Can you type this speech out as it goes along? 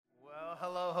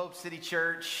Hello, Hope City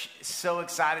Church. So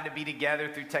excited to be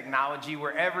together through technology.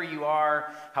 Wherever you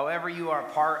are, however you are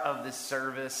part of this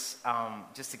service,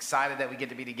 just excited that we get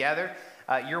to be together.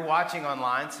 You're watching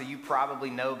online, so you probably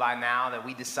know by now that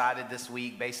we decided this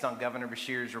week, based on Governor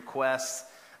Beshear's requests,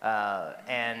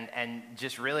 and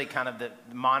just really kind of the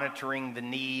monitoring the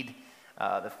need,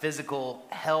 the physical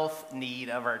health need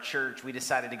of our church, we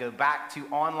decided to go back to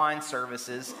online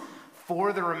services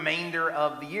for the remainder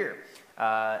of the year.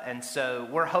 And so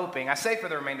we're hoping, I say for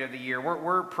the remainder of the year,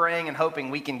 we're praying and hoping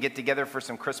we can get together for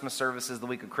some Christmas services the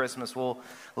week of Christmas. We'll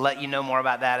let you know more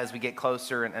about that as we get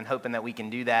closer and hoping that we can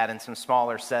do that in some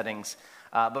smaller settings.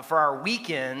 But for our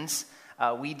weekends,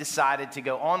 we decided to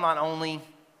go online only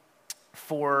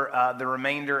for the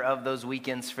remainder of those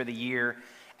weekends for the year.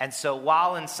 And so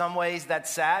while in some ways that's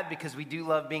sad because we do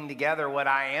love being together, what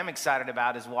I am excited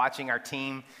about is watching our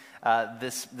team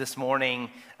this morning,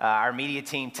 our media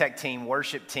team, tech team,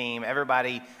 worship team,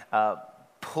 everybody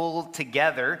pull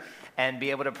together and be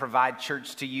able to provide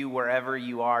church to you wherever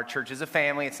you are. Church is a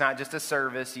family. It's not just a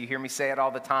service. You hear me say it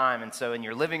all the time. And so in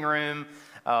your living room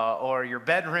or your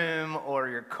bedroom or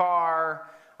your car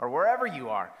or wherever you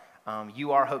are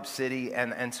Hope City.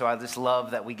 And so I just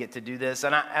love that we get to do this.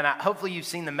 And I hopefully you've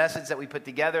seen the message that we put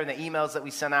together and the emails that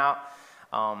we sent out.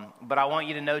 But I want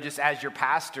you to know, just as your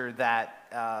pastor, that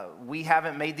we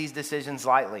haven't made these decisions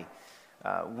lightly.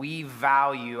 We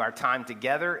value our time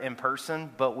together in person,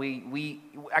 but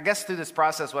I guess through this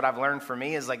process, what I've learned for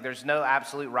me is like there's no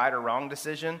absolute right or wrong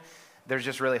decision. There's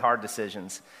just really hard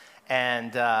decisions.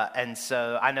 And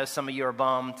so I know some of you are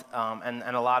bummed, and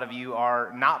a lot of you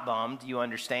are not bummed. You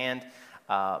understand.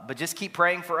 But just keep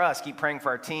praying for us. Keep praying for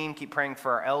our team. Keep praying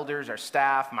for our elders, our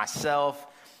staff, myself.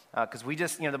 Because we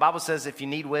just, the Bible says if you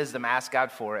need wisdom, ask God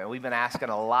for it. And we've been asking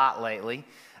a lot lately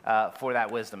for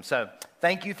that wisdom. So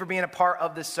thank you for being a part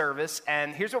of this service.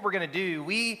 And here's what we're going to do.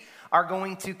 We are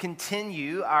going to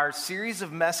continue our series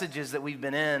of messages that we've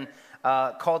been in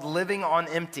called Living on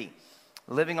Empty.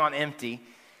 Living on Empty.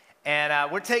 And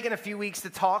we're taking a few weeks to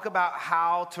talk about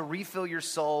how to refill your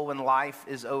soul when life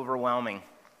is overwhelming.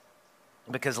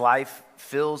 Because life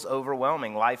feels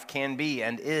overwhelming. Life can be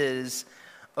and is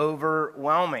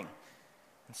overwhelming.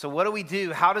 And so what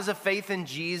do? How does a faith in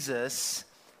Jesus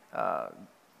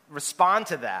respond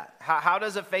to that? How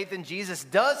does a faith in Jesus,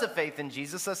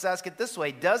 let's ask it this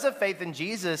way, does a faith in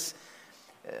Jesus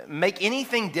make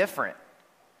anything different?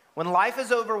 When life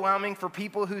is overwhelming for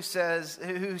people who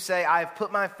say, I've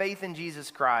put my faith in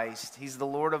Jesus Christ, He's the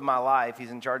Lord of my life, He's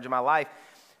in charge of my life,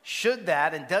 should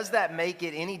that and does that make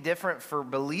it any different for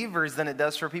believers than it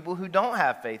does for people who don't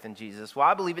have faith in Jesus? Well,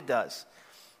 I believe it does.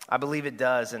 I believe it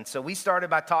does. And so we started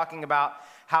by talking about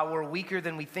how we're weaker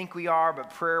than we think we are,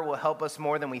 but prayer will help us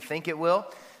more than we think it will.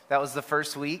 That was the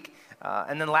first week.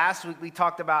 And then last week we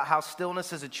talked about how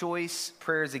stillness is a choice,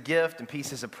 prayer is a gift, and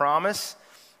peace is a promise.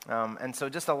 And so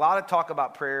just a lot of talk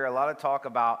about prayer, a lot of talk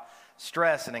about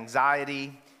stress and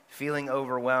anxiety, feeling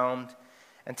overwhelmed.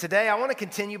 And today I want to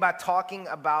continue by talking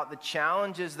about the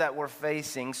challenges that we're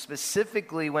facing,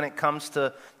 specifically when it comes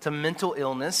to mental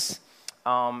illness.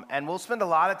 And we'll spend a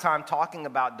lot of time talking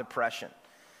about depression.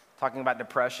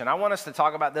 I want us to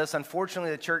talk about this. Unfortunately,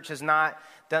 the church has not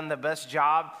done the best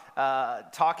job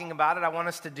talking about it. I want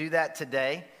us to do that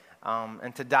today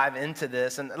and to dive into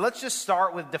this. And let's just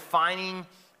start with defining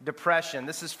depression.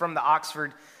 This is from the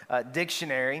Oxford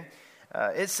Dictionary.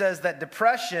 It says that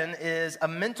depression is a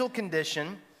mental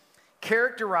condition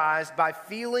characterized by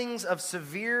feelings of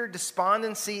severe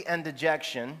despondency and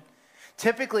dejection,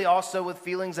 typically also with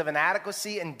feelings of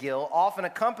inadequacy and guilt, often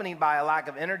accompanied by a lack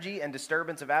of energy and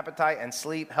disturbance of appetite and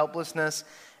sleep, helplessness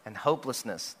and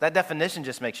hopelessness. That definition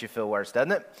just makes you feel worse,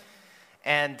 doesn't it?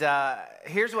 And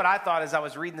here's what I thought as I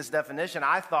was reading this definition.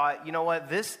 I thought, you know what,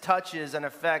 this touches and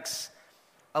affects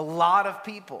a lot of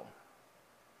people.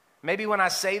 Maybe when I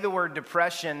say the word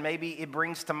depression, maybe it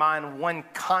brings to mind one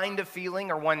kind of feeling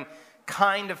or one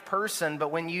kind of person,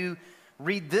 but when you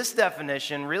read this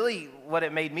definition, really what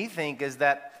it made me think is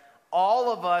that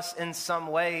all of us in some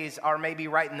ways are maybe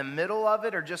right in the middle of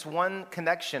it or just one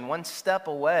connection, one step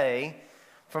away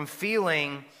from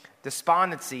feeling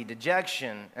despondency,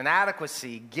 dejection,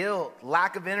 inadequacy, guilt,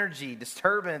 lack of energy,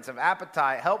 disturbance of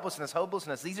appetite, helplessness,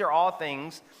 hopelessness. These are all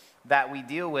things that we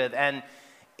deal with. And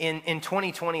in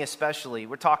 2020 especially,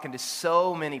 we're talking to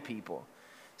so many people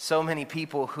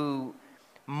who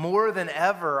more than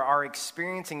ever are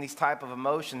experiencing these type of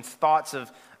emotions, thoughts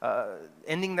of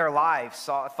ending their lives,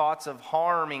 thoughts of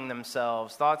harming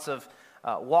themselves, thoughts of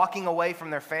walking away from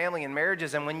their family and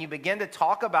marriages. And when you begin to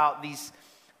talk about these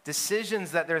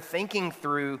decisions that they're thinking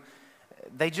through,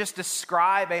 they just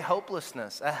describe a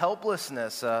hopelessness,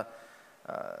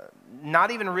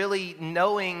 not even really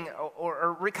knowing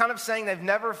or kind of saying they've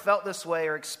never felt this way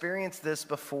or experienced this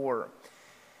before.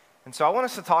 And so I want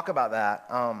us to talk about that.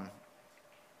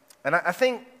 And I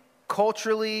think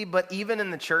culturally, but even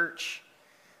in the church,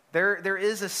 there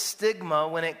is a stigma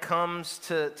when it comes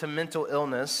to mental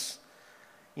illness.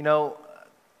 You know,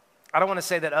 I don't want to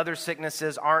say that other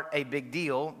sicknesses aren't a big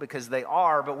deal, because they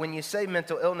are, but when you say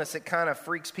mental illness, it kind of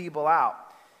freaks people out.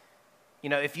 You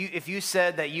know, if you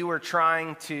said that you were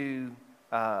trying to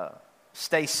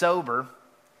stay sober,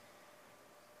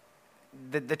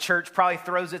 the church probably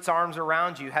throws its arms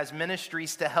around you, has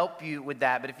ministries to help you with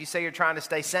that. But if you say you're trying to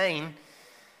stay sane,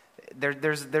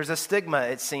 there's a stigma,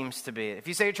 it seems to be. If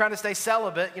you say you're trying to stay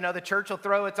celibate, you know, the church will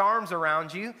throw its arms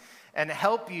around you and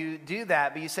help you do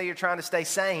that. But you say you're trying to stay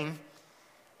sane,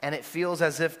 and it feels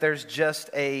as if there's just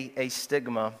a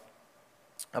stigma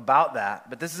about that.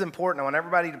 But this is important. I want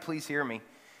everybody to please hear me.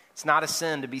 It's not a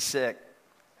sin to be sick.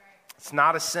 It's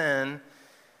not a sin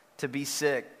to be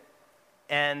sick.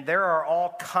 And there are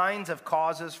all kinds of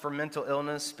causes for mental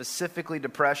illness, specifically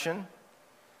depression.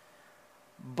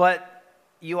 But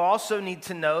you also need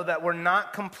to know that we're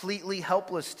not completely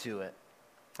helpless to it.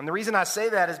 And the reason I say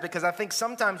that is because I think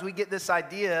sometimes we get this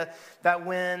idea that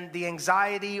when the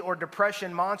anxiety or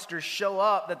depression monsters show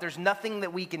up, that there's nothing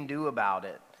that we can do about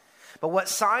it. But what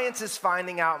science is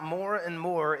finding out more and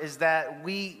more is that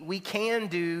we can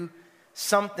do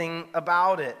something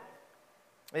about it.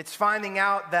 It's finding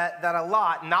out that a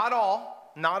lot, not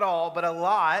all, but a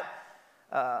lot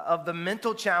of the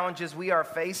mental challenges we are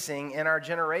facing in our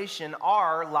generation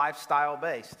are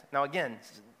lifestyle-based. Now again,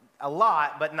 a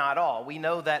lot, but not all. We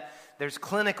know that there's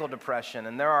clinical depression,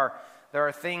 and there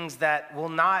are things that will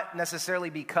not necessarily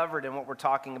be covered in what we're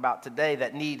talking about today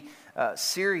that need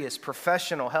serious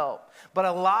professional help. But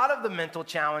a lot of the mental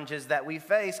challenges that we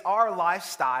face are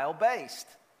lifestyle-based.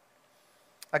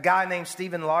 A guy named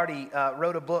Stephen Lardy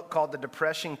wrote a book called The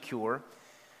Depression Cure,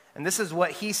 and this is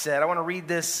what he said. I want to read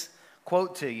this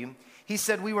quote to you. He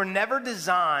said, "We were never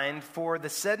designed for the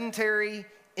sedentary,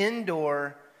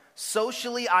 indoor,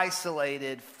 socially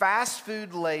isolated, fast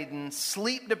food-laden,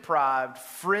 sleep-deprived,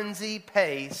 frenzy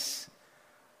pace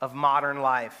of modern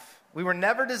life. We were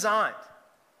never designed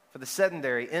for the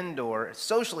sedentary, indoor,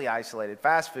 socially isolated,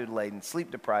 fast food-laden,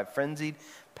 sleep-deprived, frenzied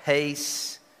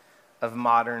pace of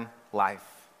modern life."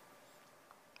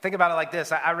 Think about it like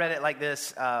this. I read it like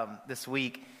this this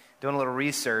week, doing a little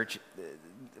research.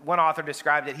 One author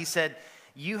described it. He said,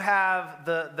 you have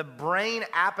the brain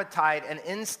appetite and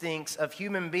instincts of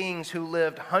human beings who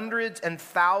lived hundreds and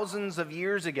thousands of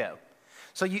years ago.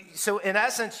 So in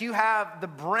essence, you have the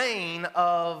brain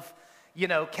of,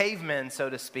 cavemen, so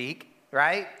to speak,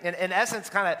 right? In essence,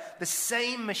 kind of the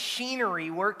same machinery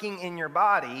working in your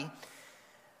body,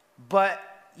 but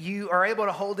you are able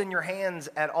to hold in your hands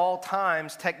at all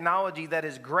times technology that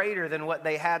is greater than what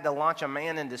they had to launch a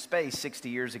man into space 60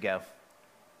 years ago.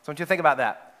 So I want you to think about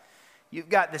that. You've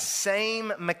got the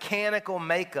same mechanical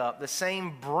makeup, the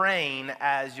same brain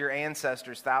as your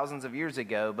ancestors thousands of years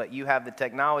ago, but you have the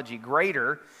technology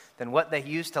greater than what they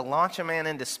used to launch a man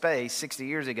into space 60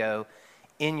 years ago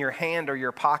in your hand or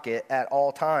your pocket at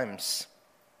all times.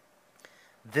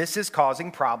 This is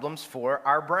causing problems for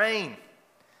our brain.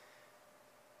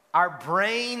 Our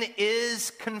brain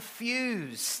is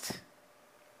confused.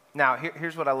 Now,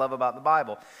 here's what I love about the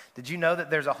Bible. Did you know that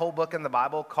there's a whole book in the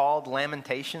Bible called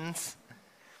Lamentations?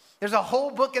 There's a whole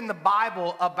book in the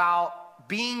Bible about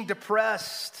being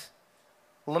depressed.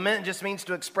 Lament just means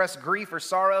to express grief or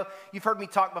sorrow. You've heard me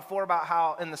talk before about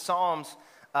how in the Psalms,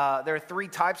 there are three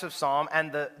types of psalm,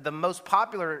 and the most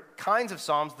popular kinds of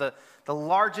psalms, the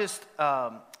largest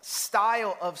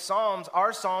style of psalms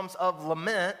are psalms of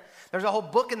lament. There's a whole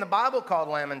book in the Bible called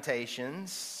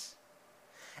Lamentations.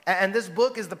 And this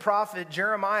book is the prophet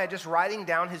Jeremiah just writing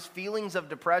down his feelings of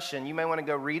depression. You may want to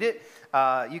go read it.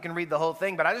 You can read the whole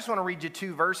thing, but I just want to read you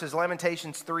two verses,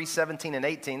 Lamentations 3:17 and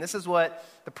 18. This is what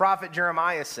the prophet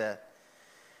Jeremiah said.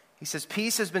 He says,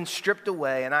 "Peace has been stripped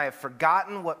away, and I have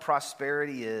forgotten what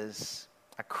prosperity is.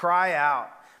 I cry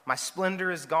out, my splendor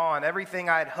is gone. Everything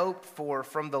I had hoped for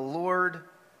from the Lord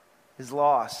is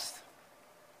lost."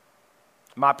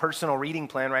 My personal reading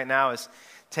plan right now is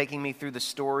taking me through the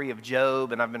story of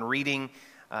Job, and I've been reading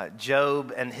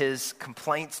Job and his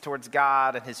complaints towards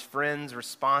God and his friends'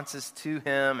 responses to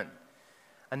him. And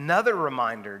another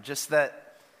reminder, just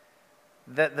that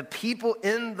the people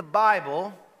in the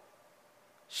Bible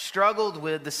struggled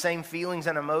with the same feelings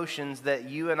and emotions that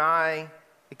you and I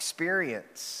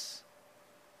experience.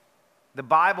 The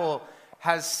Bible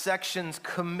has sections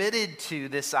committed to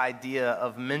this idea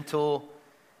of mental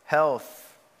health.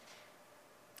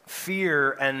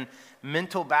 fear and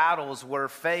mental battles were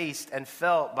faced and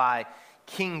felt by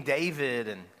King David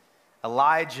and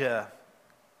Elijah,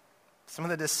 some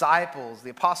of the disciples, the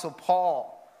Apostle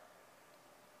Paul.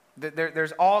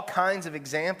 There's all kinds of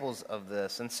examples of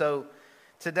this. And so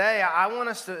today I want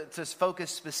us to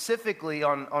focus specifically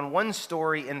on one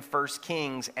story in 1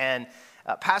 Kings. And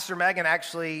Pastor Megan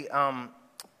actually,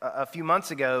 a few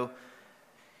months ago,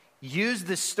 used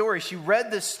this story. She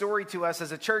read this story to us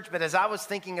as a church, but as I was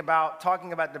thinking about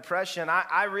talking about depression,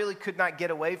 I really could not get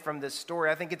away from this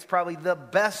story. I think it's probably the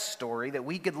best story that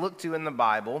we could look to in the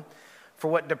Bible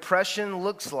for what depression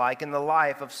looks like in the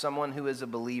life of someone who is a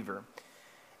believer.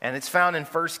 And it's found in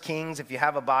 1 Kings. If you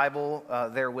have a Bible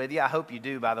there with you, I hope you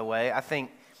do, by the way. I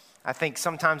think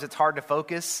sometimes it's hard to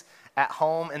focus at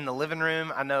home in the living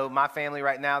room. I know my family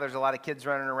right now, there's a lot of kids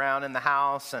running around in the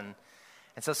house, and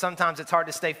so sometimes it's hard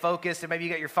to stay focused. And maybe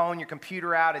you got your phone, your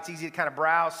computer out. It's easy to kind of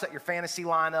browse, set your fantasy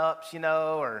lineups,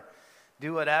 or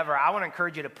do whatever. I want to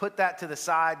encourage you to put that to the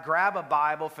side. Grab a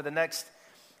Bible for the next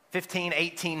 15,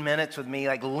 18 minutes with me.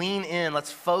 Like, lean in.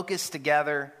 Let's focus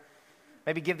together.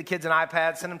 Maybe give the kids an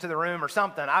iPad, send them to the room or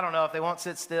something. I don't know if they won't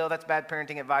sit still. That's bad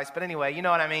parenting advice. But anyway, you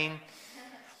know what I mean.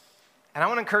 And I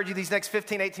want to encourage you these next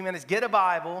 15, 18 minutes. Get a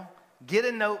Bible, get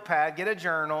a notepad, get a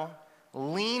journal.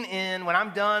 Lean in. When I'm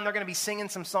done, they're going to be singing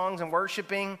some songs and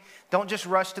worshiping. Don't just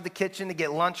rush to the kitchen to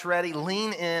get lunch ready.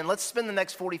 Lean in. Let's spend the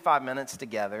next 45 minutes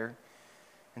together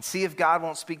and see if God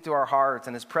won't speak to our hearts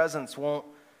and His presence won't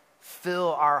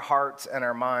fill our hearts and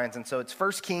our minds. And so it's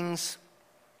 1 Kings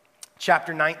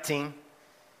chapter 19.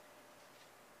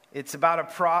 It's about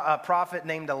a prophet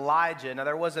named Elijah. Now,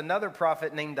 there was another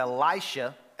prophet named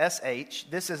Elisha, S-H.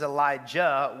 This is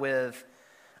Elijah with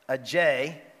a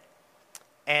J.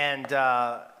 And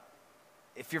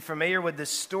if you're familiar with this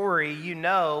story, you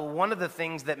know one of the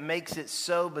things that makes it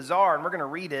so bizarre, and we're going to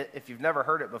read it if you've never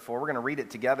heard it before, we're going to read it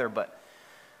together, but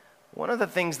one of the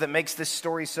things that makes this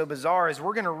story so bizarre is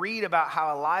we're going to read about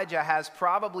how Elijah has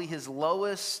probably his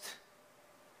lowest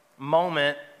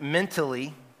moment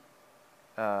mentally,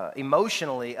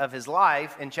 emotionally of his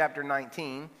life in chapter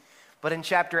 19, but in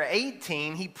chapter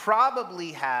 18, he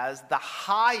probably has the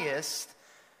highest,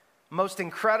 most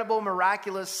incredible,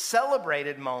 miraculous,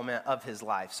 celebrated moment of his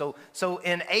life. So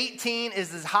in 18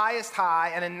 is his highest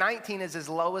high, and in 19 is his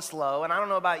lowest low. And I don't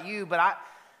know about you, but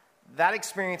that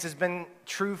experience has been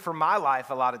true for my life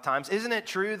a lot of times. Isn't it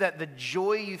true that the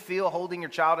joy you feel holding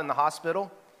your child in the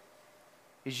hospital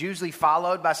is usually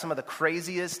followed by some of the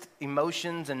craziest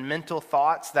emotions and mental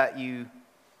thoughts that you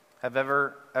have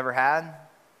ever had?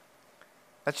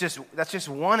 That's just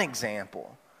one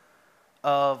example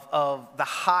of the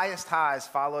highest highs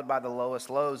followed by the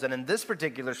lowest lows. And in this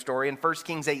particular story, in 1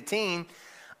 Kings 18,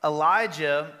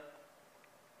 Elijah,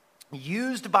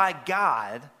 used by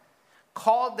God,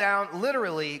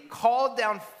 literally called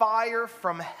down fire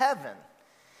from heaven.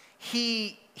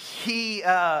 He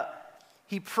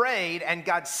prayed, and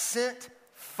God sent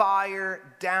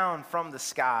fire down from the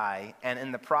sky, and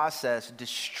in the process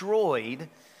destroyed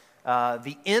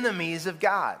the enemies of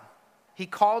God. He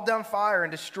called down fire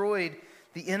and destroyed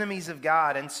the enemies of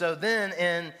God. And so then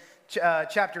in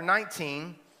chapter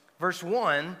 19, verse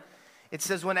 1, it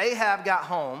says, when Ahab got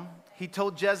home, he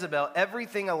told Jezebel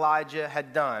everything Elijah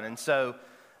had done. And so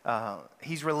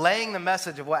he's relaying the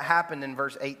message of what happened in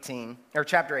verse 18, or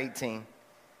chapter 18,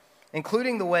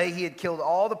 including the way he had killed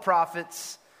all the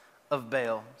prophets of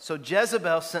Baal. So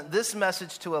Jezebel sent this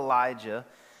message to Elijah: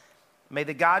 may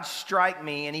the gods strike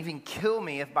me and even kill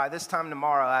me if by this time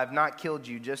tomorrow I have not killed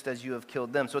you just as you have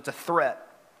killed them. So it's a threat.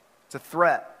 It's a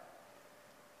threat.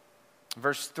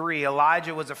 Verse 3,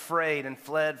 Elijah was afraid and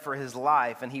fled for his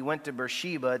life, and he went to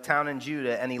Beersheba, a town in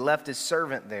Judah, and he left his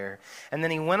servant there. And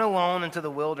then he went alone into the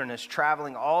wilderness,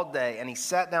 traveling all day, and he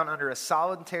sat down under a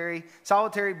solitary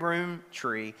broom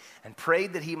tree and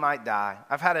prayed that he might die.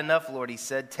 I've had enough, Lord, he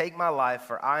said. Take my life,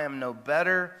 for I am no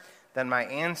better than my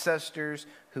ancestors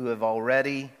who have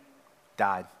already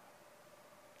died.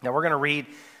 Now, we're going to read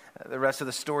the rest of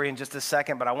the story in just a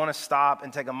second, but I want to stop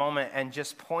and take a moment and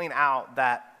just point out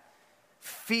that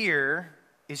fear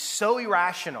is so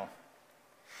irrational.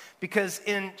 Because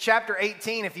in chapter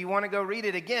 18, if you want to go read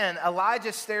it again,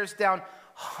 Elijah stares down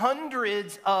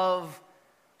hundreds of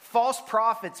false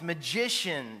prophets,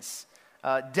 magicians,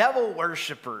 devil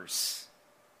worshipers.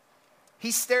 He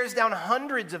stares down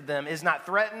hundreds of them, is not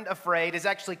threatened, afraid, is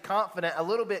actually confident, a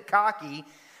little bit cocky,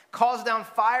 calls down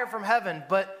fire from heaven.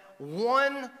 But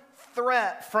one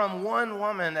threat from one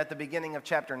woman at the beginning of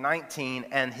chapter 19,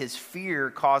 and his fear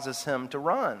causes him to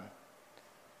run.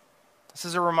 This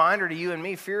is a reminder to you and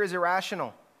me: fear is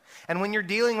irrational. And when you're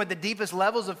dealing with the deepest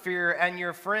levels of fear and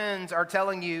your friends are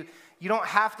telling you, you don't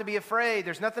have to be afraid,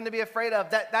 there's nothing to be afraid of,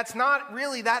 that's not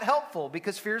really that helpful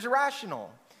because fear is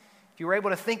irrational. If you were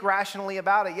able to think rationally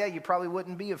about it, yeah, you probably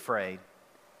wouldn't be afraid.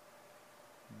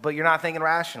 But you're not thinking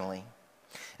rationally.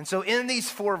 And so in these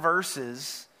 4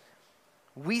 verses,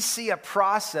 we see a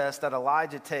process that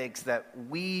Elijah takes that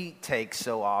we take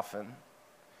so often.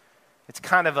 It's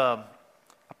kind of a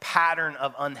pattern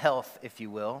of unhealth, if you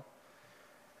will.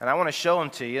 And I want to show them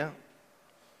to you.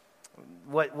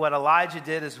 What Elijah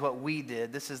did is what we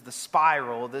did. This is the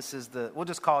spiral. We'll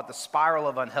just call it the spiral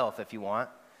of unhealth, if you want.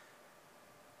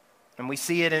 And we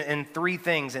see it in 3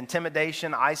 things: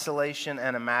 intimidation, isolation,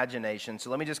 and imagination. So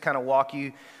let me just kind of walk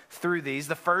you through these.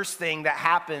 The first thing that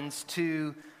happens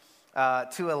to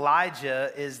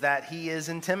Elijah is that he is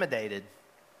intimidated.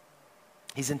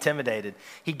 He's intimidated.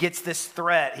 He gets this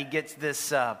threat. He gets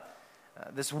this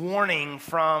warning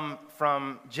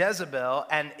from Jezebel,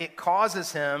 and it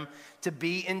causes him to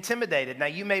be intimidated. Now,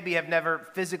 you maybe have never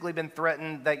physically been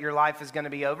threatened that your life is going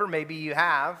to be over. Maybe you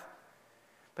have.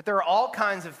 But there are all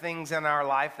kinds of things in our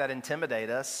life that intimidate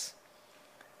us,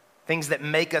 things that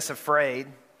make us afraid,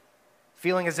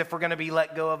 feeling as if we're going to be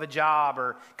let go of a job,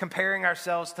 or comparing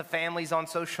ourselves to families on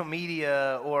social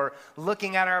media, or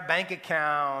looking at our bank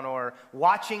account, or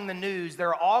watching the news. There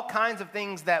are all kinds of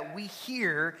things that we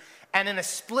hear, and in a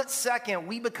split second,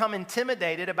 we become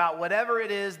intimidated about whatever it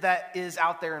is that is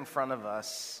out there in front of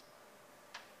us.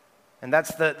 And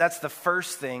that's the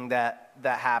first thing that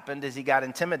happened, is he got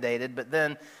intimidated. But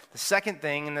then the second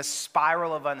thing in this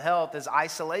spiral of unhealth is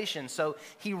isolation. So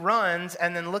he runs,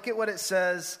 and then look at what it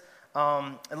says.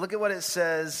 Look at what it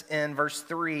says in verse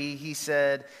 3. He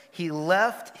said, he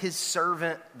left his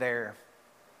servant there.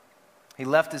 He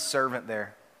left his servant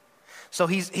there. So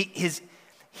he's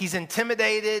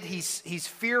intimidated, he's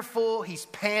fearful, he's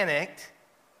panicked,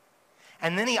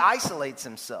 and then he isolates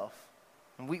himself.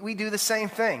 And we do the same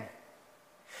thing.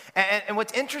 And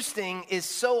what's interesting is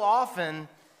so often,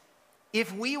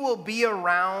 if we will be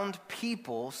around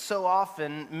people, so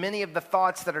often many of the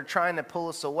thoughts that are trying to pull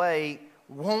us away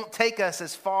won't take us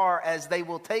as far as they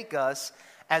will take us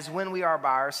as when we are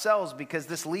by ourselves, because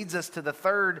this leads us to the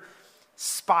third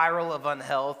spiral of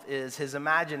unhealth, is his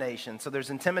imagination. So there's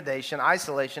intimidation,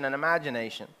 isolation, and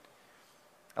imagination.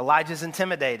 Elijah's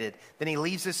intimidated. Then he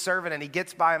leaves his servant and he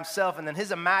gets by himself, and then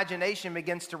his imagination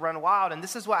begins to run wild. And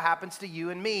this is what happens to you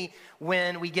and me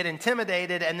when we get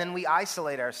intimidated and then we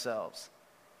isolate ourselves.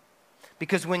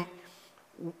 Because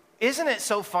isn't it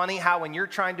so funny how when you're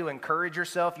trying to encourage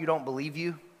yourself, you don't believe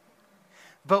you?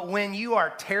 But when you are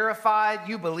terrified,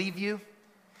 you believe you.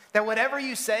 That whatever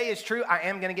you say is true. I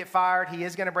am going to get fired. He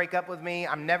is going to break up with me.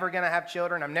 I'm never going to have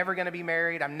children. I'm never going to be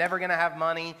married. I'm never going to have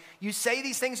money. You say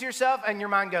these things to yourself and your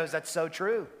mind goes, that's so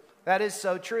true. That is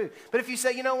so true. But if you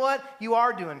say, you know what? You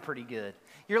are doing pretty good.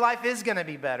 Your life is going to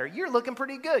be better. You're looking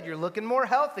pretty good. You're looking more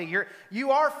healthy.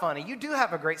 You are funny. You do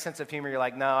have a great sense of humor. You're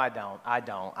like, no, I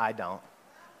don't.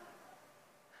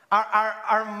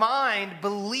 Our mind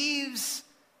believes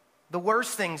the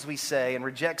worst things we say and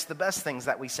rejects the best things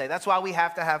that we say. That's why we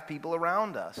have to have people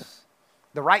around us,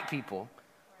 the right people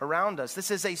around us. This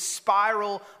is a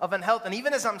spiral of unhealth. And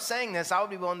even as I'm saying this, I would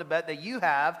be willing to bet that you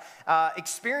have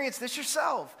experienced this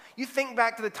yourself. You think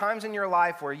back to the times in your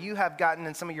life where you have gotten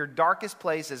in some of your darkest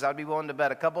places. I'd be willing to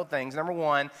bet a couple of things. Number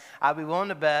one, I'd be willing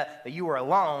to bet that you were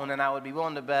alone. And I would be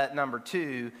willing to bet, number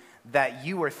two, that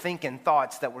you were thinking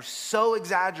thoughts that were so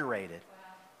exaggerated.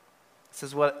 This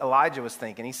is what Elijah was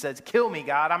thinking. He says, kill me,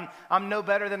 God. I'm no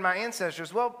better than my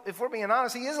ancestors. Well, if we're being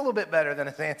honest, he is a little bit better than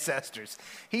his ancestors.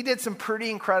 He did some pretty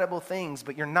incredible things,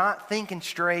 but you're not thinking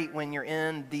straight when you're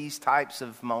in these types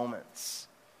of moments.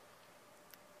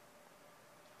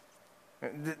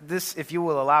 This, if you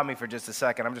will allow me for just a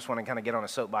second, I just want to kind of get on a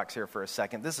soapbox here for a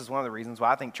second. This is one of the reasons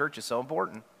why I think church is so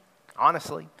important,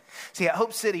 honestly. See, at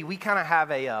Hope City, we kind of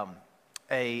have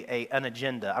an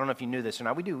agenda. I don't know if you knew this or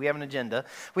not. We do. We have an agenda.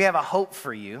 We have a hope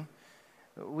for you.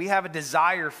 We have a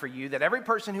desire for you that every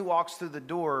person who walks through the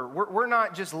door, we're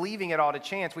not just leaving it all to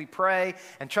chance. We pray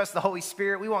and trust the Holy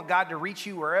Spirit. We want God to reach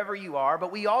you wherever you are,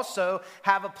 but we also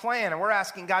have a plan, and we're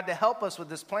asking God to help us with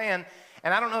this plan.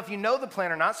 And I don't know if you know the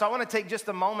plan or not, so I want to take just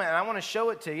a moment and I want to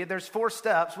show it to you. There's 4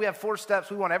 steps. We have 4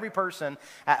 steps we want every person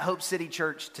at Hope City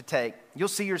Church to take. You'll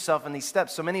see yourself in these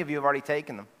steps. So many of you have already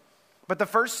taken them. But the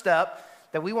first step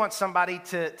that we want somebody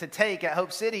to take at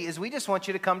Hope City is we just want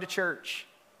you to come to church.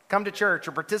 Come to church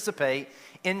or participate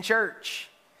in church.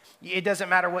 It doesn't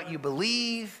matter what you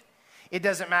believe. It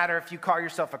doesn't matter if you call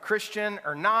yourself a Christian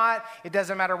or not. It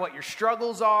doesn't matter what your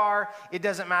struggles are. It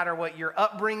doesn't matter what your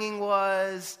upbringing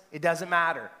was. It doesn't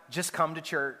matter. Just come to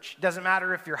church. It doesn't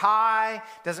matter if you're high.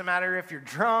 It doesn't matter if you're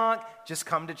drunk. Just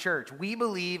come to church. We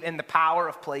believe in the power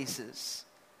of places.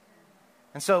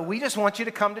 And so we just want you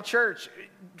to come to church.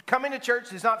 Coming to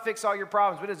church does not fix all your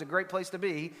problems, but it is a great place to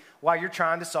be while you're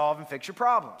trying to solve and fix your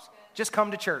problems. Just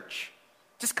come to church.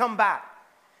 Just come back.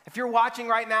 If you're watching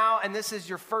right now and this is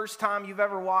your first time you've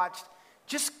ever watched,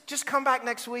 just come back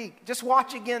next week. Just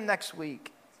watch again next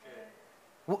week.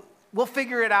 We'll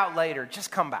figure it out later.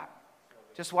 Just come back.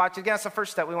 Just watch again. That's the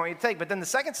first step we want you to take. But then the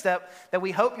second step that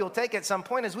we hope you'll take at some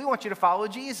point is we want you to follow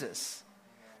Jesus.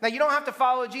 Now, you don't have to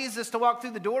follow Jesus to walk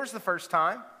through the doors the first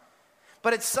time.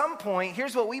 But at some point,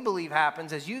 here's what we believe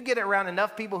happens. As you get around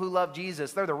enough people who love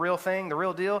Jesus, they're the real thing, the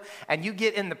real deal, and you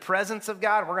get in the presence of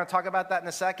God, we're going to talk about that in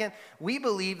a second. We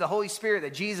believe the Holy Spirit,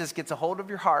 that Jesus gets a hold of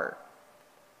your heart.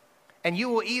 And you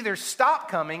will either stop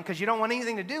coming because you don't want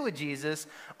anything to do with Jesus,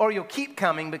 or you'll keep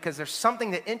coming because there's something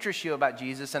that interests you about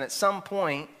Jesus, and at some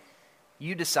point,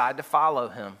 you decide to follow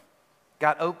him.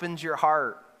 God opens your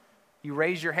heart. You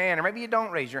raise your hand, or maybe you don't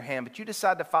raise your hand, but you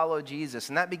decide to follow Jesus.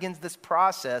 And that begins this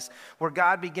process where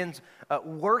God begins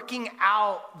working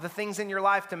out the things in your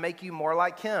life to make you more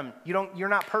like him. You're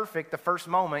not perfect the first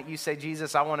moment you say,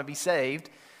 Jesus, I want to be saved.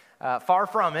 Far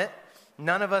from it.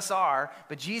 None of us are.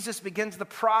 But Jesus begins the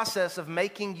process of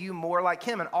making you more like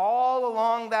him. And all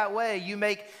along that way, you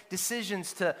make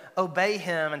decisions to obey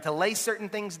him and to lay certain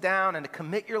things down and to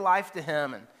commit your life to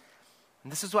him.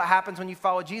 And this is what happens when you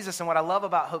follow Jesus. And what I love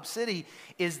about Hope City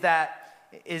is that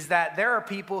there are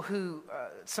people who,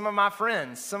 some of my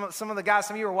friends, some of the guys,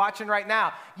 some of you are watching right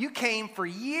now, you came for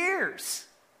years.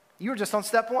 You were just on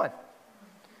step one.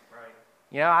 Right.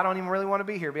 You know, I don't even really want to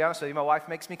be here, to be honest with you. My wife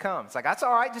makes me come. It's like, that's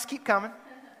all right, just keep coming.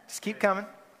 Just keep coming.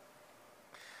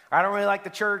 I don't really like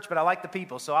the church, but I like the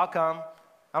people, so I'll come.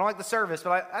 I don't like the service,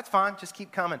 but that's fine, just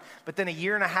keep coming. But then a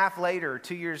year and a half later, or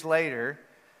 2 years later,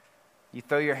 you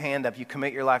throw your hand up, you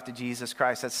commit your life to Jesus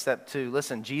Christ. That's step 2.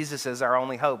 Listen, Jesus is our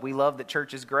only hope. We love that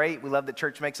church is great. We love that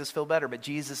church makes us feel better, but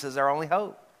Jesus is our only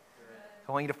hope.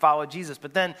 I want you to follow Jesus.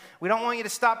 But then we don't want you to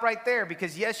stop right there,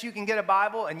 because yes, you can get a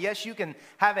Bible, and yes, you can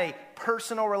have a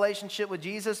personal relationship with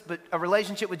Jesus, but a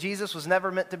relationship with Jesus was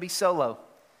never meant to be solo.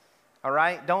 All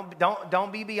right? Don't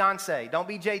be Beyonce. Don't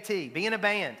be JT. Be in a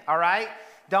band. All right?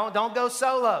 Don't go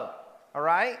solo. All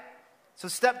right? So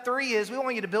step 3 is we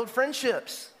want you to build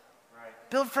friendships.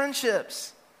 Build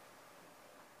friendships.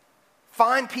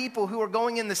 Find people who are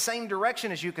going in the same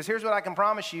direction as you, because here's what I can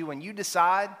promise you. When you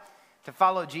decide to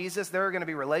follow Jesus, there are going to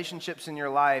be relationships in your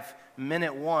life,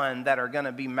 minute one, that are going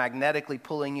to be magnetically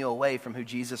pulling you away from who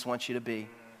Jesus wants you to be.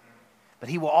 But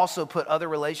he will also put other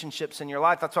relationships in your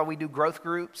life. That's why we do growth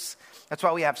groups. That's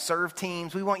why we have serve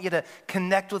teams. We want you to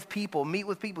connect with people, meet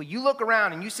with people. You look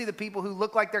around and you see the people who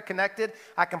look like they're connected.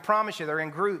 I can promise you they're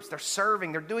in groups. They're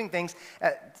serving. They're doing things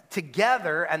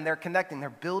together, and they're connecting.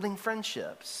 They're building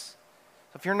friendships.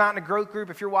 So if you're not in a growth group,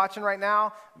 if you're watching right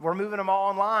now, we're moving them all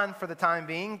online for the time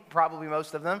being, probably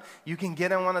most of them. You can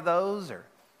get in one of those or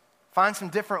find some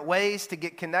different ways to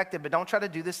get connected, but don't try to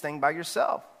do this thing by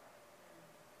yourself.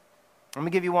 Let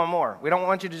me give you one more. We don't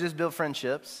want you to just build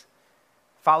friendships,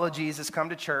 follow Jesus, come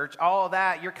to church. All of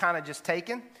that you're kind of just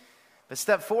taking. But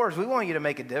step 4 is we want you to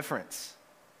make a difference.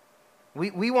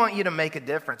 We want you to make a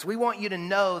difference. We want you to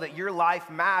know that your life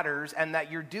matters and that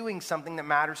you're doing something that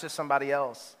matters to somebody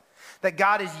else. That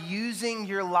God is using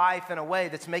your life in a way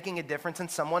that's making a difference in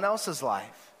someone else's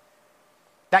life.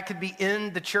 That could be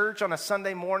in the church on a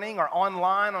Sunday morning or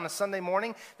online on a Sunday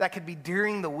morning. That could be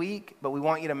during the week, but we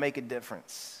want you to make a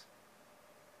difference.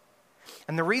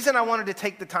 And the reason I wanted to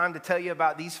take the time to tell you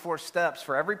about these 4 steps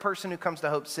for every person who comes to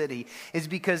Hope City is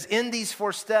because in these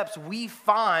 4 steps, we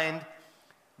find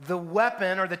the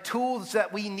weapon or the tools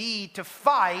that we need to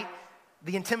fight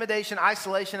the intimidation,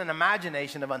 isolation, and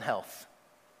imagination of unhealth.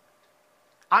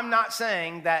 I'm not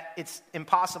saying that it's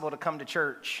impossible to come to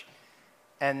church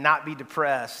and not be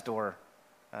depressed or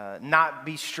not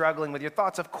be struggling with your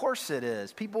thoughts. Of course it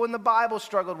is. People in the Bible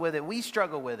struggled with it. We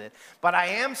struggle with it. But I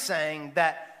am saying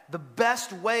that the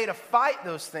best way to fight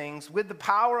those things with the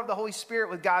power of the Holy Spirit,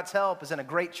 with God's help, is in a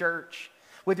great church,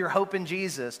 with your hope in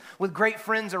Jesus, with great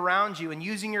friends around you, and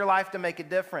using your life to make a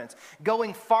difference.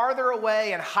 Going farther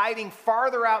away and hiding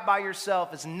farther out by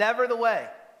yourself is never the way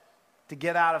to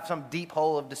get out of some deep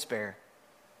hole of despair.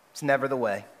 It's never the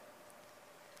way.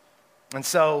 And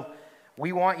so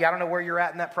we want you, I don't know where you're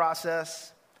at in that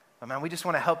process, but man, we just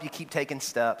want to help you keep taking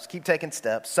steps. Keep taking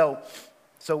steps. So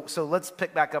let's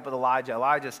pick back up with Elijah.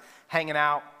 Elijah's hanging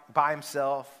out by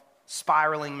himself,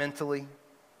 spiraling mentally.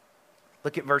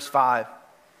 Look at verse 5.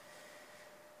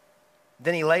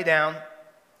 Then he lay down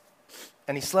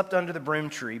and he slept under the broom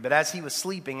tree. But as he was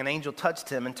sleeping, an angel touched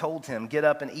him and told him, "Get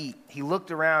up and eat." He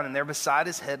looked around, and there beside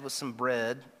his head was some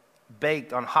bread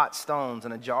baked on hot stones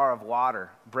and a jar of water.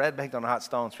 Bread baked on hot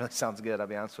stones really sounds good, I'll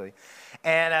be honest with you.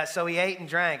 And so he ate and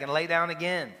drank and lay down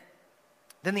again.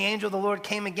 Then the angel of the Lord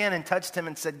came again and touched him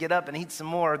and said, "Get up and eat some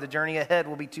more. The journey ahead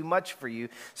will be too much for you."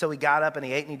 So he got up and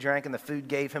he ate and he drank, and the food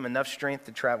gave him enough strength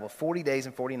to travel 40 days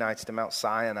and 40 nights to Mount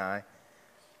Sinai,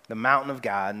 the mountain of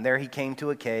God. And there he came to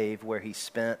a cave where he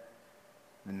spent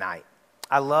the night.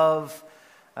 I love,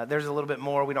 there's a little bit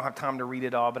more. We don't have time to read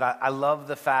it all, but I love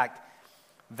the fact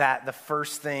that the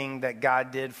first thing that God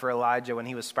did for Elijah when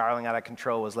he was spiraling out of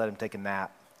control was let him take a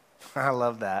nap. I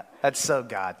love that. That's so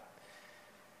God.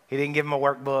 He didn't give him a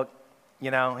workbook, he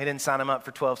didn't sign him up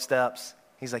for 12 steps.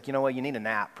 He's like, you know what, you need a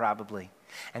nap probably.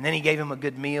 And then he gave him a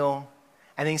good meal,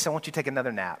 and then he said, "Why don't you take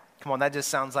another nap?" Come on, that just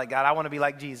sounds like God. I want to be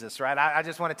like Jesus, right? I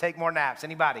just want to take more naps.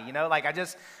 Anybody,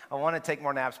 I want to take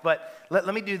more naps. But let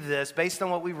me do this. Based on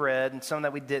what we've read and some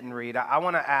that we didn't read, I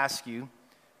want to ask you,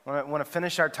 I want to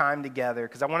finish our time together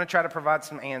because I want to try to provide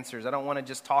some answers. I don't want to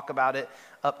just talk about it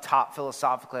up top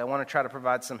philosophically. I want to try to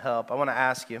provide some help. I want to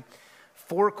ask you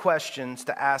 4 questions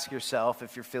to ask yourself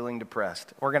if you're feeling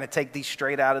depressed. We're going to take these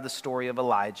straight out of the story of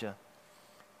Elijah.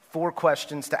 4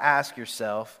 questions to ask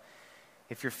yourself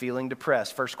if you're feeling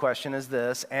depressed. First question is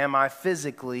this: am I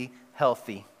physically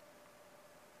healthy?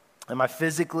 Am I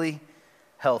physically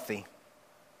healthy?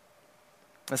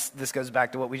 This goes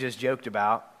back to what we just joked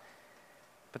about.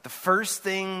 But the first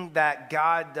thing that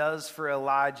God does for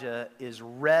Elijah is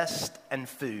rest and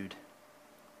food.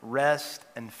 Rest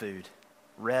and food.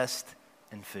 Rest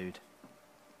and food.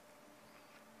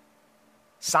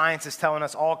 Science is telling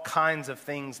us all kinds of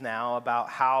things now about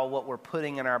how what we're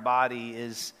putting in our body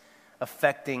is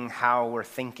affecting how we're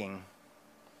thinking,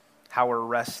 how we're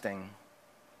resting.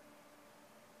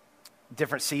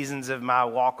 Different seasons of my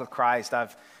walk with Christ,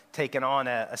 I've taken on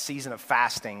a season of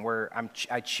fasting where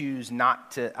I choose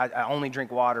not to, I only drink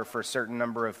water for a certain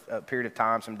number of period of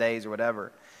time, some days or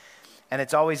whatever. And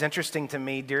it's always interesting to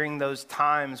me during those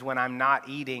times when I'm not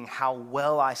eating how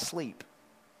well I sleep.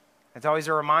 It's always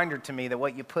a reminder to me that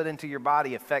what you put into your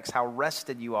body affects how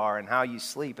rested you are and how you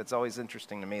sleep. It's always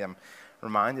interesting to me. I'm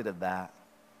reminded of that.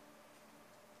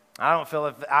 I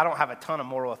don't have a ton of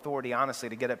moral authority, honestly,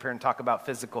 to get up here and talk about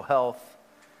physical health.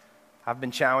 I've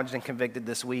been challenged and convicted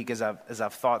this week as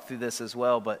I've thought through this as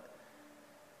well. But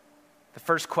the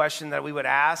first question that we would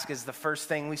ask is the first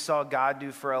thing we saw God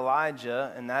do for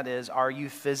Elijah, and that is, are you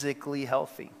physically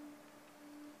healthy?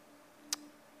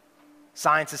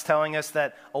 Science is telling us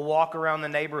that a walk around the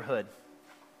neighborhood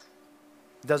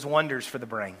does wonders for the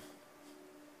brain.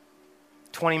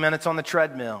 20 minutes on the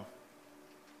treadmill.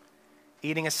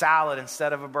 Eating a salad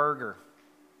instead of a burger.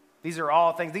 These are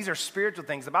all things, these are spiritual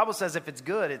things. The Bible says if it's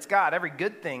good, it's God. Every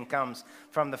good thing comes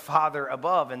from the Father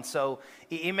above. And so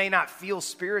it may not feel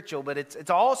spiritual, but it's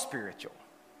all spiritual.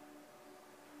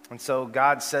 And so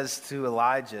God says to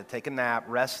Elijah, take a nap,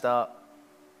 rest up,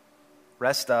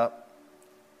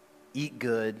 eat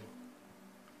good.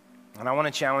 And I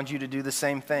want to challenge you to do the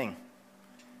same thing.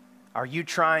 Are you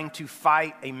trying to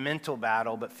fight a mental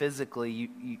battle, but physically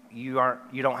you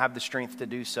don't have the strength to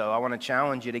do so? I want to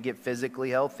challenge you to get physically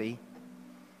healthy.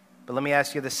 But let me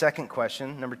ask you the second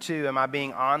question. Number 2, am I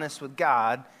being honest with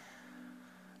God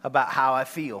about how I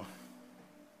feel?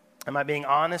 Am I being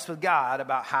honest with God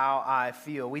about how I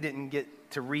feel? We didn't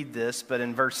get to read this, but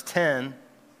in verse 10,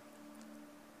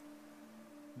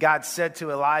 God said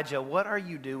to Elijah, "What are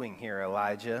you doing here,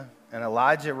 Elijah?" And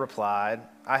Elijah replied,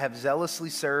 "I have zealously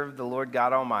served the Lord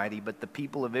God Almighty, but the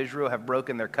people of Israel have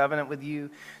broken their covenant with you,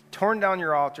 torn down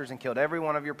your altars, and killed every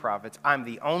one of your prophets. I'm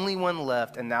the only one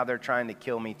left, and now they're trying to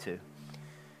kill me too."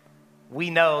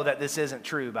 We know that this isn't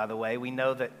true, by the way. We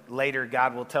know that later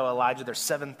God will tell Elijah there's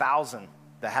 7,000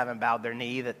 that haven't bowed their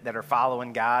knee, that are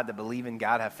following God, that believe in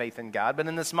God, have faith in God. But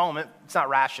in this moment, it's not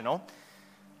rational.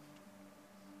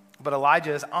 But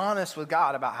Elijah is honest with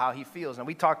God about how he feels. Now,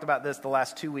 we talked about this the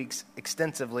last 2 weeks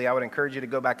extensively. I would encourage you to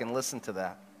go back and listen to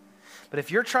that. But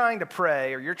if you're trying to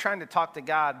pray or you're trying to talk to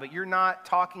God, but you're not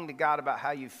talking to God about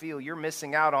how you feel, you're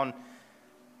missing out on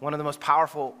one of the most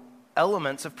powerful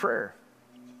elements of prayer.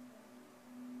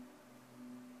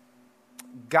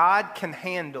 God can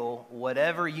handle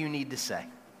whatever you need to say.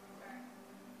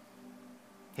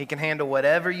 He can handle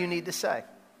whatever you need to say.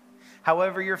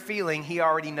 However you're feeling, he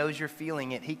already knows you're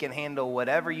feeling it. He can handle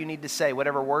whatever you need to say,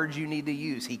 whatever words you need to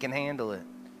use. He can handle it.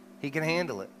 He can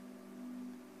handle it.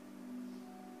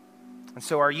 And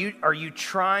so are you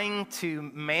trying to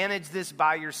manage this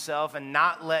by yourself and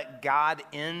not let God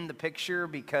in the picture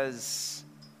because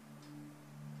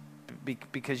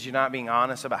you're not being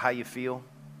honest about how you feel?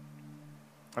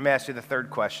 Let me ask you the third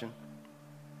question.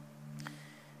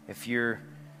 If you're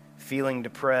feeling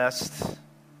depressed,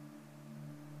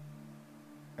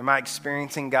 am I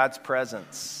experiencing God's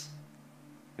presence?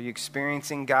 Are you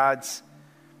experiencing God's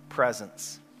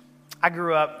presence? I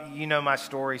grew up, you know my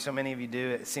story, so many of you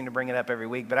do, seem to bring it up every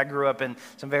week, but I grew up in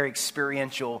some very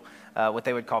experiential, what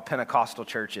they would call Pentecostal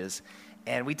churches,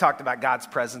 and we talked about God's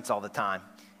presence all the time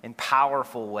in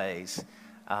powerful ways,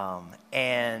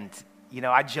 and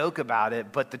I joke about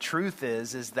it, but the truth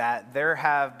is that there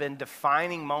have been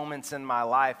defining moments in my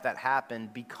life that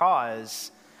happened because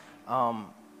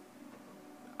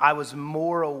I was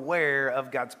more aware of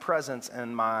God's presence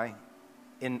in my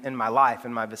life,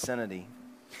 in my vicinity.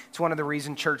 It's one of the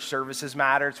reasons church services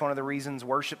matter. It's one of the reasons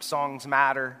worship songs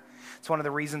matter. It's one of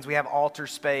the reasons we have altar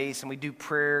space and we do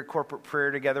prayer, corporate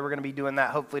prayer together. We're going to be doing that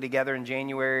hopefully together in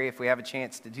January if we have a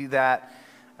chance to do that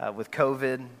with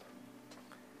COVID.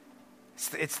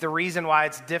 It's the reason why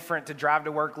it's different to drive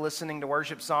to work listening to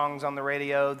worship songs on the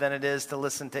radio than it is to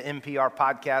listen to NPR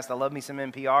podcast. I love me some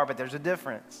NPR, but there's a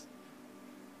difference.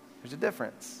 There's a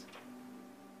difference.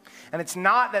 And it's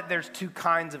not that there's two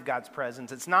kinds of God's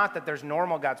presence. It's not that there's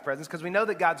normal God's presence, because we know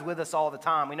that God's with us all the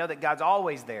time. We know that God's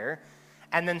always there.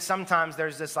 And then sometimes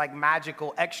there's this like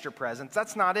magical extra presence.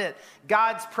 That's not it.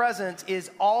 God's presence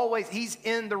is always, he's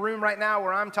in the room right now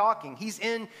where I'm talking. He's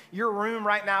in your room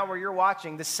right now where you're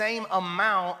watching. The same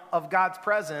amount of God's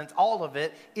presence, all of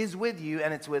it, is with you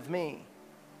and it's with me.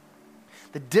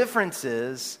 The difference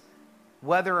is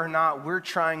whether or not we're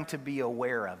trying to be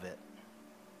aware of it.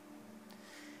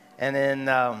 And in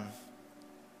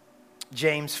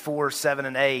James 4, 7,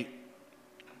 and 8,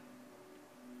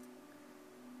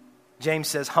 James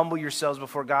says, humble yourselves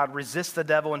before God, resist the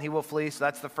devil and he will flee. So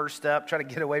that's the first step, try to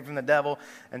get away from the devil.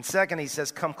 And second, he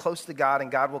says, come close to God and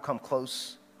God will come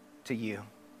close to you.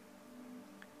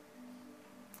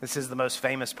 This is the most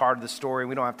famous part of the story.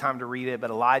 We don't have time to read it,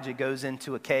 but Elijah goes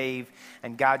into a cave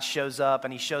and God shows up,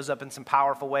 and he shows up in some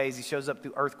powerful ways. He shows up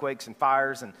through earthquakes and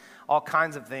fires and all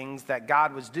kinds of things that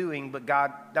God was doing, but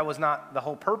that was not the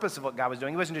whole purpose of what God was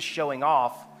doing. He wasn't just showing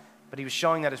off, but he was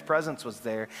showing that his presence was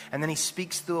there. And then he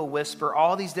speaks through a whisper,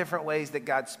 all these different ways that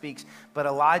God speaks. But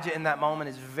Elijah in that moment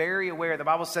is very aware. The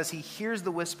Bible says he hears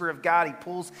the whisper of God. He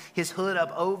pulls his hood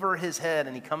up over his head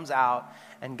and he comes out.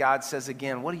 And God says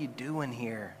again, what are you doing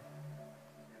here?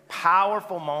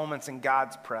 Powerful moments in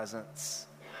God's presence.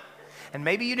 And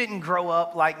maybe you didn't grow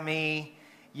up like me.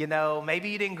 Maybe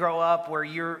you didn't grow up where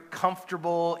you're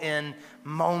comfortable in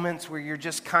moments where you're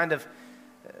just kind of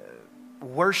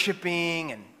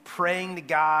worshiping and praying to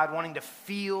God, wanting to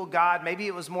feel God. Maybe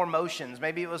it was more motions.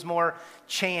 Maybe it was more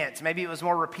chants. Maybe it was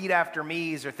more repeat after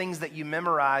me's or things that you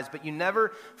memorized, but you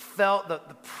never felt the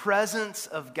presence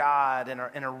of God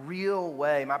in a real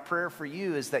way. My prayer for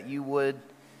you is that you would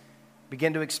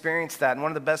begin to experience that. And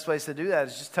one of the best ways to do that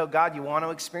is just tell God you want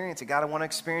to experience it. God, I want to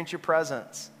experience your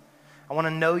presence. I want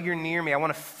to know you're near me. I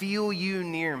want to feel you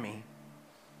near me.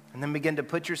 And then begin to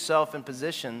put yourself in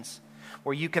positions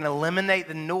where you can eliminate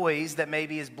the noise that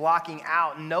maybe is blocking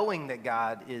out knowing that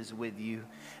God is with you,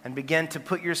 and begin to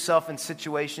put yourself in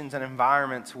situations and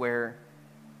environments where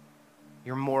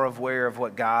you're more aware of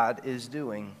what God is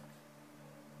doing.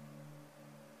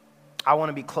 I want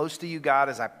to be close to you, God,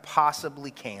 as I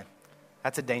possibly can.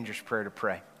 That's a dangerous prayer to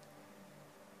pray.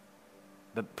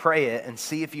 But pray it and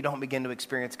see if you don't begin to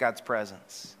experience God's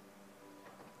presence.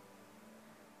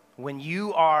 When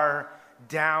you are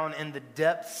down in the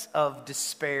depths of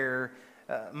despair,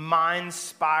 mind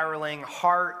spiraling,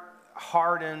 heart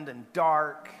hardened and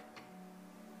dark,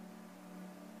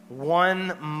 one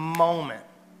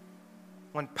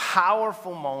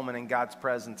powerful moment in God's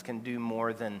presence can do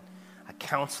more than a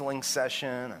counseling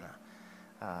session and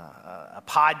a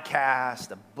podcast,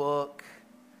 a book,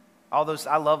 all those.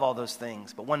 I love all those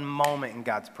things, but one moment in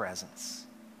God's presence.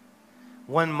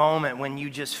 One moment when you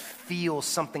just feel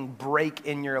something break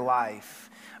in your life,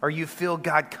 or you feel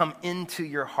God come into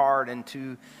your heart,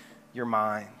 into your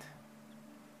mind.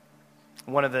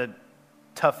 One of the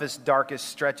toughest, darkest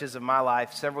stretches of my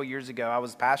life, several years ago, I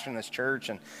was pastoring this church,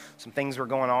 and some things were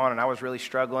going on, and I was really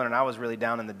struggling, and I was really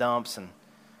down in the dumps, and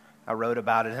I wrote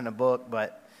about it in a book,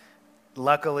 but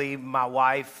luckily my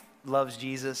wife loves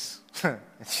Jesus.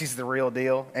 She's the real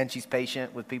deal, and she's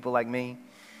patient with people like me.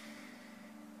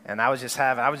 And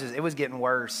it was getting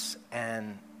worse.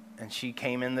 And she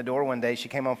came in the door one day. She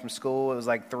came home from school. It was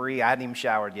like 3. I hadn't even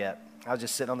showered yet. I was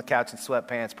just sitting on the couch in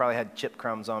sweatpants. Probably had chip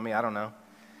crumbs on me. I don't know.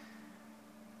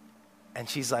 And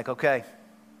she's like, okay,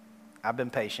 I've been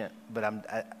patient, but I'm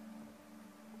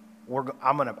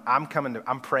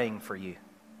praying for you.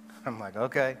 I'm like,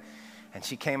 okay. And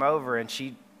she came over and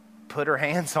she put her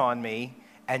hands on me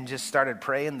and just started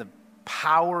praying the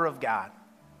power of God.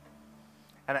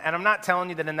 And I'm not telling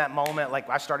you that in that moment, like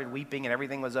I started weeping and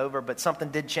everything was over, but something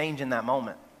did change in that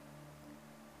moment.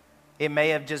 It may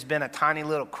have just been a tiny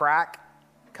little crack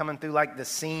coming through like the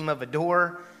seam of a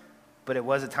door, but it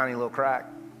was a tiny little crack.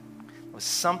 It was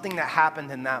something that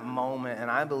happened in that moment, and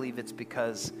I believe it's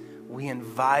because we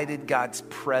invited God's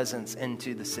presence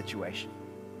into the situation.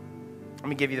 Let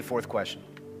me give you the fourth question.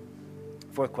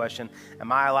 Fourth question,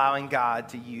 am I allowing God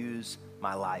to use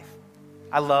my life?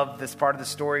 I love this part of the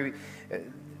story.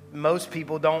 Most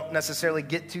people don't necessarily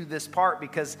get to this part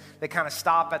because they kind of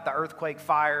stop at the earthquake,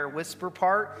 fire, whisper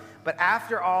part. But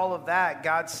after all of that,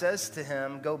 God says to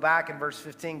him, go back in verse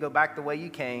 15, go back the way you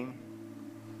came.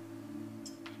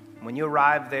 When you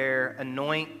arrive there,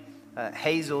 anoint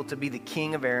Hazael to be the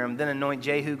king of Aram, then anoint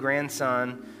Jehu,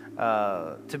 grandson,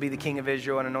 to be the king of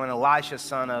Israel, and anoint Elisha,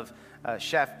 son of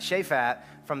Shaphat,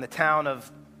 from the town of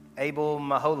Abel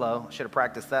Maholo, should have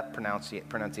practiced that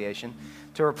pronunciation,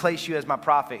 to replace you as my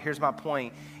prophet. Here's my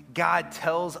point. God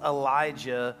tells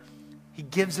Elijah, he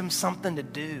gives him something to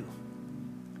do.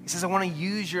 He says, I want to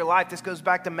use your life. This goes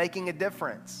back to making a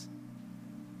difference.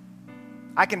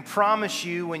 I can promise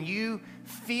you, when you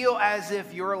feel as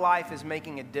if your life is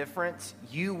making a difference,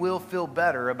 you will feel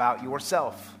better about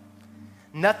yourself.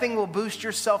 Nothing will boost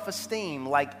your self-esteem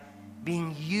like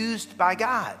being used by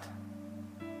God.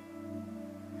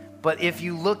 But if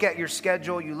you look at your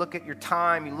schedule, you look at your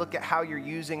time, you look at how you're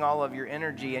using all of your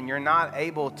energy, and you're not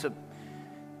able to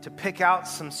pick out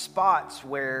some spots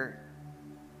where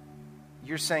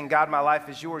you're saying, God, my life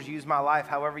is yours, use my life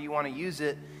however you want to use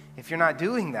it. If you're not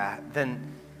doing that,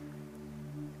 then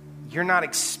you're not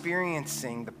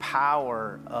experiencing the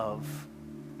power of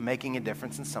making a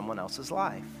difference in someone else's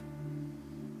life.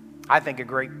 I think a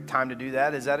great time to do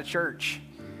that is at a church.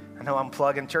 I know I'm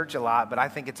plugging church a lot, but I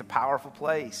think it's a powerful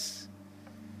place.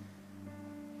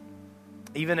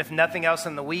 Even if nothing else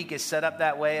in the week is set up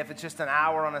that way, if it's just an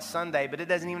hour on a Sunday, but it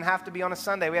doesn't even have to be on a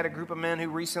Sunday. We had a group of men who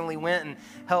recently went and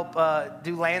helped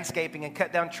do landscaping and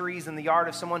cut down trees in the yard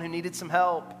of someone who needed some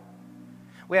help.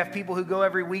 We have people who go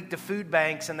every week to food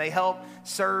banks and they help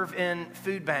serve in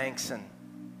food banks, and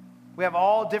we have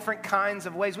all different kinds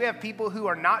of ways. We have people who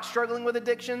are not struggling with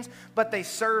addictions, but they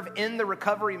serve in the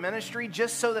recovery ministry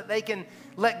just so that they can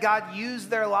let God use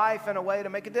their life in a way to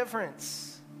make a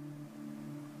difference.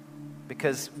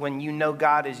 Because when you know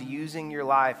God is using your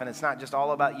life, and it's not just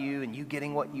all about you and you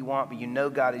getting what you want, but you know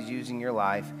God is using your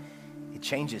life, it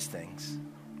changes things.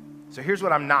 So here's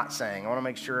what I'm not saying. I want to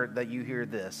make sure that you hear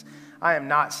this. I am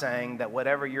not saying that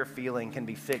whatever you're feeling can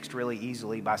be fixed really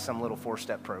easily by some little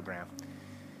 4-step program.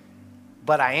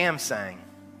 But I am saying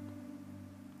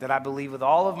that I believe with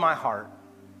all of my heart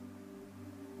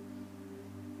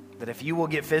that if you will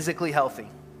get physically healthy,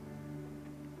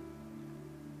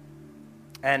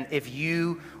 and if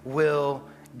you will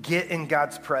get in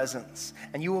God's presence,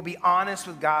 and you will be honest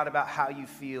with God about how you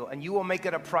feel, and you will make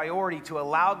it a priority to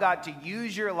allow God to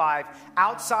use your life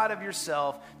outside of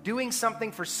yourself, doing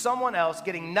something for someone else,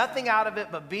 getting nothing out of it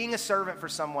but being a servant for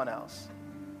someone else,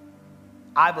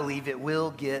 I believe it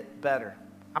will get better.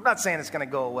 I'm not saying it's going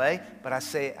to go away, but I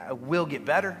say it will get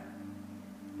better.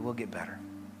 It will get better.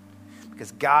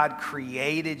 Because God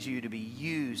created you to be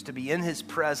used, to be in his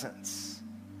presence,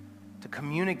 to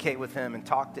communicate with him and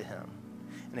talk to him.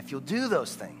 And if you'll do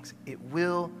those things, it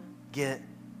will get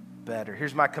better.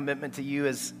 Here's my commitment to you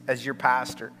as your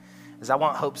pastor, is I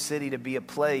want Hope City to be a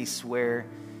place where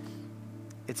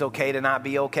it's okay to not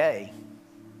be okay.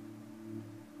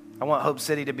 I want Hope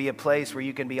City to be a place where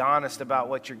you can be honest about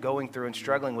what you're going through and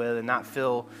struggling with and not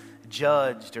feel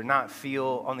judged or not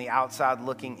feel on the outside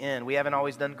looking in. We haven't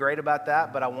always done great about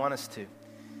that, but I want us to.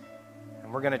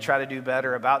 And we're going to try to do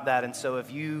better about that. And so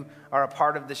if you are a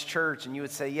part of this church and you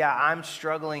would say, yeah, I'm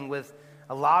struggling with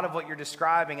a lot of what you're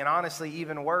describing, and honestly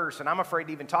even worse, and I'm afraid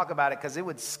to even talk about it because it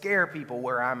would scare people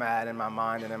where I'm at in my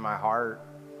mind and in my heart.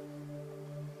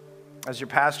 As your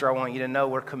pastor, I want you to know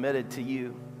we're committed to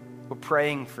you. We're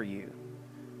praying for you.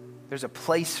 There's a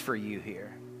place for you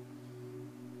here.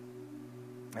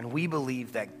 And we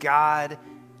believe that God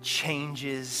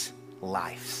changes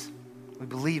lives. We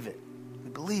believe it. We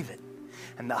believe it.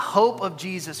 And the hope of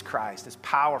Jesus Christ is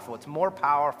powerful. It's more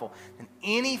powerful than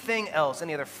anything else,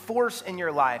 any other force in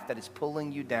your life that is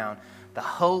pulling you down. The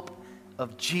hope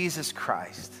of Jesus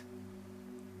Christ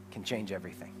can change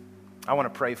everything. I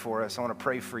want to pray for us. I want to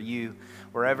pray for you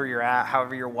wherever you're at,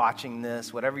 however you're watching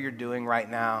this, whatever you're doing right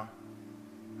now.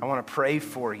 I want to pray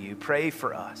for you, pray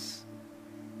for us,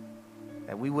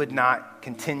 that we would not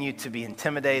continue to be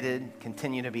intimidated,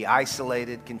 continue to be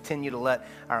isolated, continue to let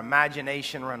our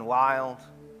imagination run wild.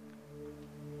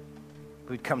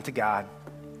 We'd come to God.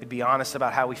 We'd be honest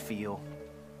about how we feel.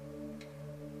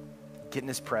 Get in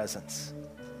His presence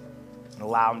and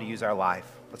allow Him to use our life.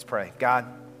 Let's pray. God,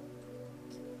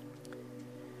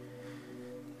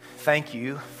 thank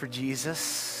you for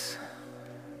Jesus.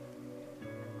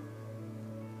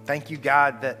 Thank you,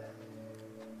 God, that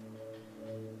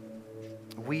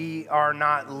we are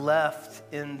not left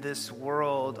in this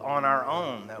world on our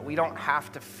own, that we don't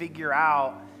have to figure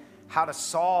out how to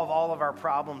solve all of our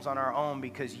problems on our own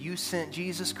because you sent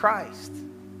Jesus Christ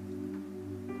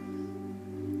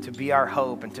to be our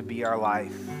hope and to be our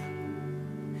life.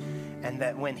 And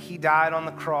that when He died on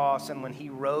the cross and when He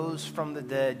rose from the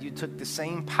dead, you took the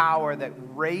same power that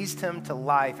raised Him to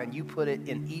life and you put it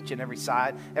in each and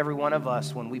every one of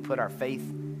us when we put our faith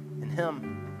in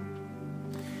Him.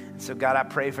 So God, I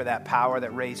pray for that power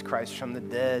that raised Christ from the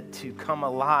dead to come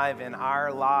alive in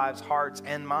our lives, hearts,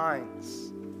 and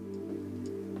minds.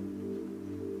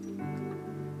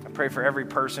 I pray for every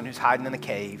person who's hiding in a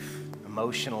cave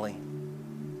emotionally.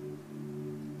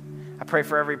 I pray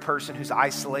for every person who's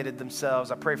isolated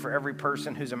themselves. I pray for every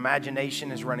person whose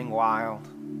imagination is running wild.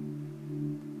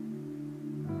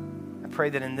 I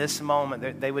pray that in this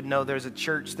moment they would know there's a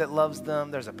church that loves them,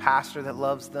 there's a pastor that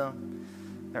loves them,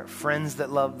 there are friends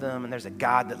that love them, and there's a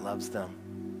God that loves them.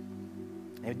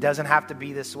 It doesn't have to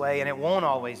be this way, and it won't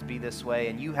always be this way,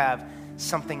 and you have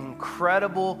something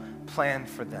incredible planned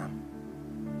for them.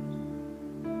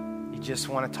 You just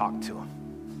want to talk to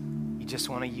them. You just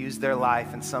want to use their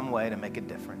life in some way to make a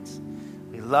difference.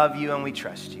 We love you and we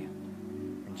trust you.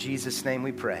 In Jesus' name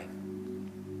we pray.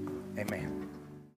 Amen.